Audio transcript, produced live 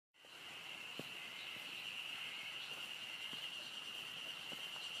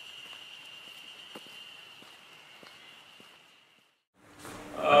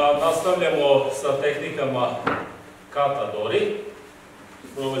programa Katadori.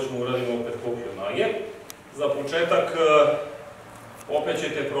 Probat ćemo uraditi opet kokyunage. Za početak opet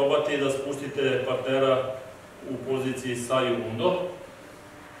ćete probati da spustite partnera u poziciji sajundo.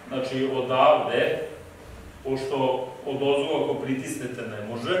 Znači odavde, pošto odozgo ako pritisnete ne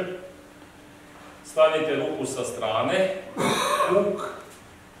može, stavite ruku sa strane, kuk,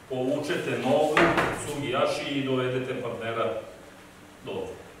 povučete nogu, sugijaši i dovedete partnera dole.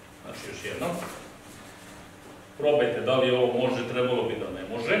 Znači još jednom. Probajte da li ovo može, trebalo bi da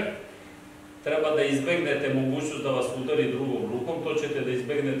ne može. Treba da izbegnete mogućnost da vas udari drugom rukom, to ćete da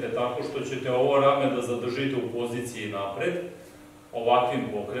izbegnete tako što ćete ovo rame da zadržite u poziciji napred, ovakvim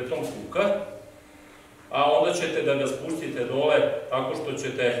pokretom kuka, a onda ćete da ga spustite dole tako što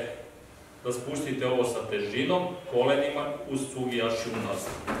ćete da spustite ovo sa težinom, kolenima uz sugijaši u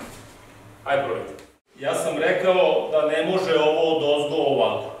nastavnog. Ajde probajte. Ja sam rekao da ne može ovo odozgo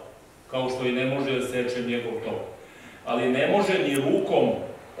ovako, kao što i ne može da seče njegov tok. Ali ne može ni rukom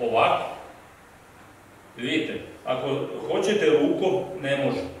ovako. Vidite, ako hoćete rukom, ne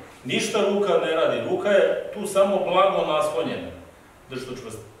može. Ništa ruka ne radi, ruka je tu samo blago naslonjena. Držite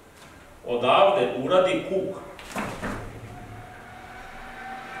čvrsto. Odavde uradi kuk.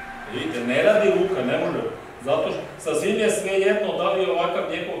 Vidite, ne radi ruka, ne može. Zato što sasvim je sve jedno da li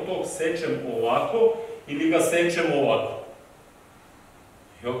ovakav njegov tok sečem ovako ili ga sečem ovako.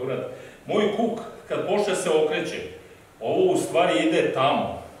 Evo, brate, moj kuk, kad počne se okreće, ovo u stvari ide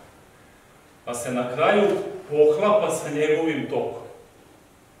tamo, pa se na kraju poklapa sa njegovim tokom.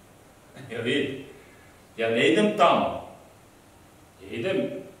 Jel vidite? Ja ne idem tamo, ja idem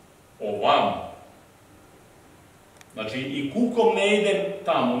ovamo. Znači i kukom ne idem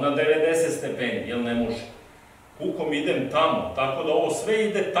tamo na 90 stepeni, jel ne može? Kukom idem tamo, tako da ovo sve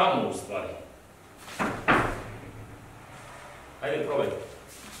ide tamo u stvari. Hajde, probajte.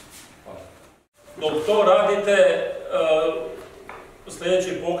 Dok to radite,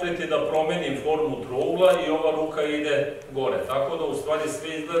 sljedeći pokret je da promenim formu trougla i ova ruka ide gore. Tako da u stvari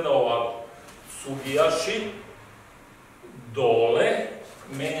sve izgleda ovako. Sugijaši, dole,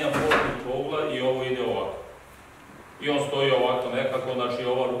 menjam formu trougla i ovo ide ovako. I on stoji ovako nekako, znači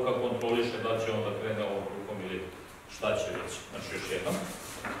ova ruka kontroliše da će onda krene ovom rukom ili šta će reći. Znači još jednom.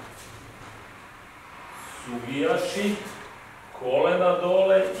 Sugijaši, kolena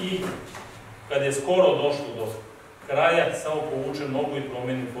dole i kad je skoro došlo do kraja, samo povučem nogu i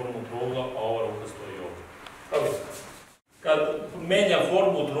promenim formu trougla, a ova ruka stoji ovdje. Kad menja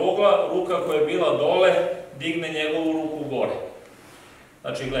formu trougla, ruka koja je bila dole, digne njegovu ruku gore.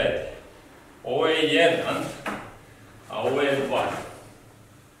 Znači, gledajte, ovo je 1, a ovo je 2.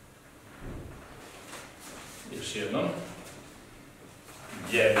 Još jednom.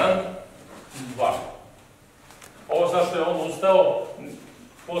 1, 2. Ovo sad što je on ustao,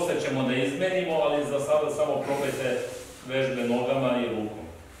 posle ćemo da izmenimo, ali za sada samo probajte vežbe nogama i rukom.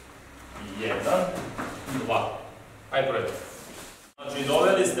 1, 2. Hajde probajte. Znači,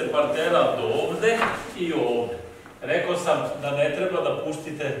 doveli ste partnera do ovde i ovde. Rekao sam da ne treba da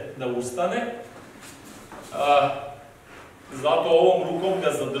pustite da ustane, zato ovom rukom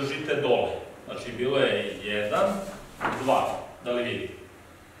ga zadržite dole. Znači, bilo je 1, 2. Da li vidite?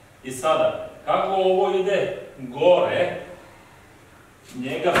 I sada, kako ovo ide gore,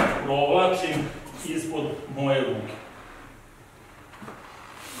 njega provlačim ispod moje ruke.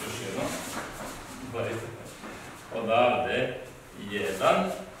 Još jedno. Odavde 1,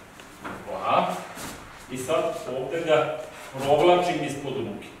 2. I sad ovdje ga provlačim ispod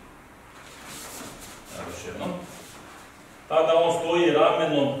ruke. Još jedno. Tada on stoji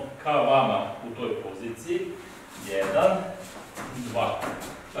ramenom ka vama u toj poziciji. 1, 2.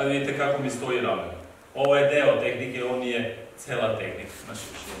 Sada vidite kako mi stoji ramenom. Ovo je deo tehnike, ovo nije cela tehnika. Znači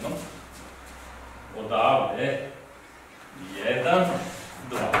još jednom. Odavde 1,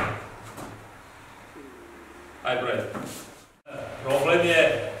 2. Ajde brojite. Problem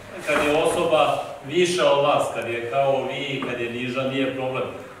je kad je osoba viša od vas, kad je kao vi, kad je niža, nije problem.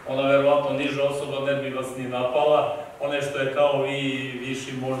 Ona verovatno niža osoba ne bi vas ni napala, one što je kao vi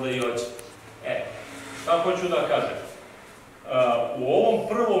viši možda i hoće. Šta hoću da kažem? U ovom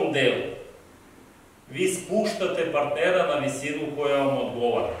prvom delu vi spuštate partnera na visinu koja vam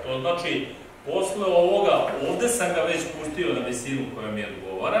odgovara. To znači, posle ovoga, ovde sam ga već spustio na visinu koja mi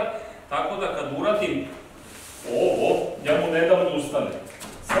odgovara, tako da kad uradim ovo, ja mu ne dam da ustane.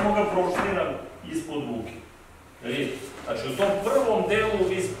 Samo ga proštiram ispod ruke. Znači, u tom prvom delu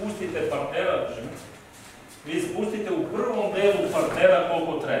vi spustite partnera, vi spustite u prvom delu partnera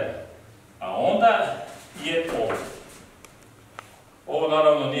koliko treba. A onda je ovo. Ovo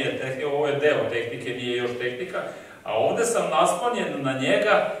naravno nije tehnika, ovo je deo tehnike, nije još tehnika. A ovde sam naslonjen na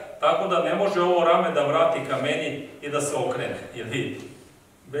njega tako da ne može ovo rame da vrati ka meni i da se okrene, jer vidite,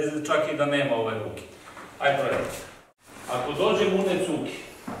 čak i da nema ove ruke. Ajde probajte. Ako dođem u necuki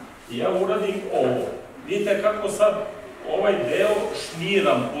i ja uradim ovo, vidite kako sad ovaj deo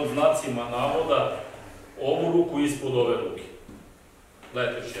šmiram pod znacima navoda ovu ruku ispod ove ruke.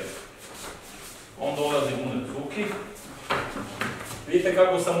 Gledajte još jedno. Onda dolazim u necuki. Vidite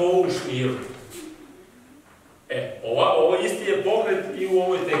kako sam ovo ušmiru. Ovo isti je pokret i u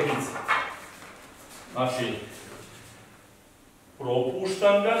ovoj tehnici. Znači,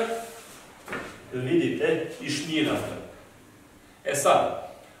 propuštam ga, vidite, i šmiram ga. Sad,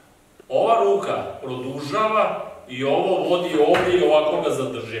 ova ruka produžava i ovo vodi ovdje i ovako ga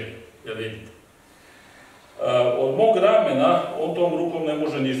zadržim, jel vidite. Od mog ramena, on tom rukom ne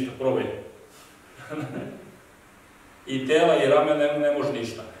može ništa, probaj. I tela i ramena ne može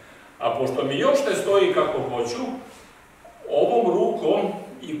ništa. A pošto mi još ne stoji kako hoću, ovom rukom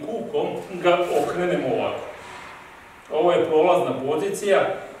i kukom ga okrenem ovako. Ovo je prolazna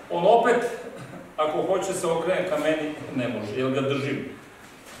pozicija, on opet, ako hoće se okrene ka meni, ne može, jer ga držim.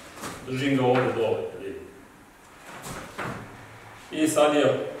 Držim ga ovdje dole. I sad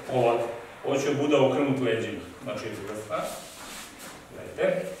je ovako. Hoće bude okrenut leđima. Znači,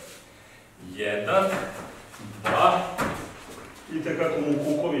 gledajte. 1, 2. Vidite kako mu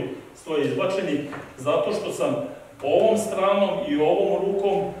kukovi stoje izbačeni, zato što sam ovom stranom i ovom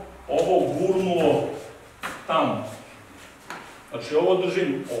rukom ovo gurnuo tamo. Znači, ovo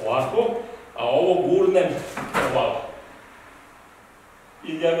držim ovako, a ovo gurnem ovako.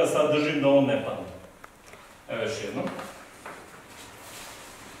 I ja ga sad držim da on ne padne. Evo još jedno.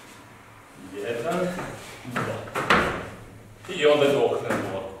 1, 2. I onda je okrenem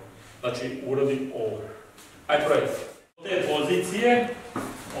ovako. Znači, uradim ovo. Ajde, probajte. Od te pozicije,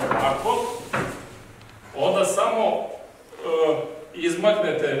 ovako, onda samo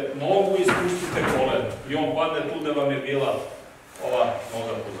izmaknete nogu i spustite koleno. I on padne tu gde vam je bila ova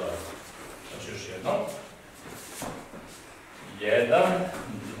noga pozad. Znači, još jedno. 1,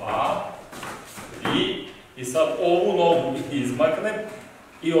 2, 3. I sad ovu nogu izmaknem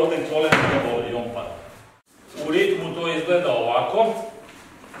i ode koleno na vodi i on padne. U ritmu to izgleda ovako.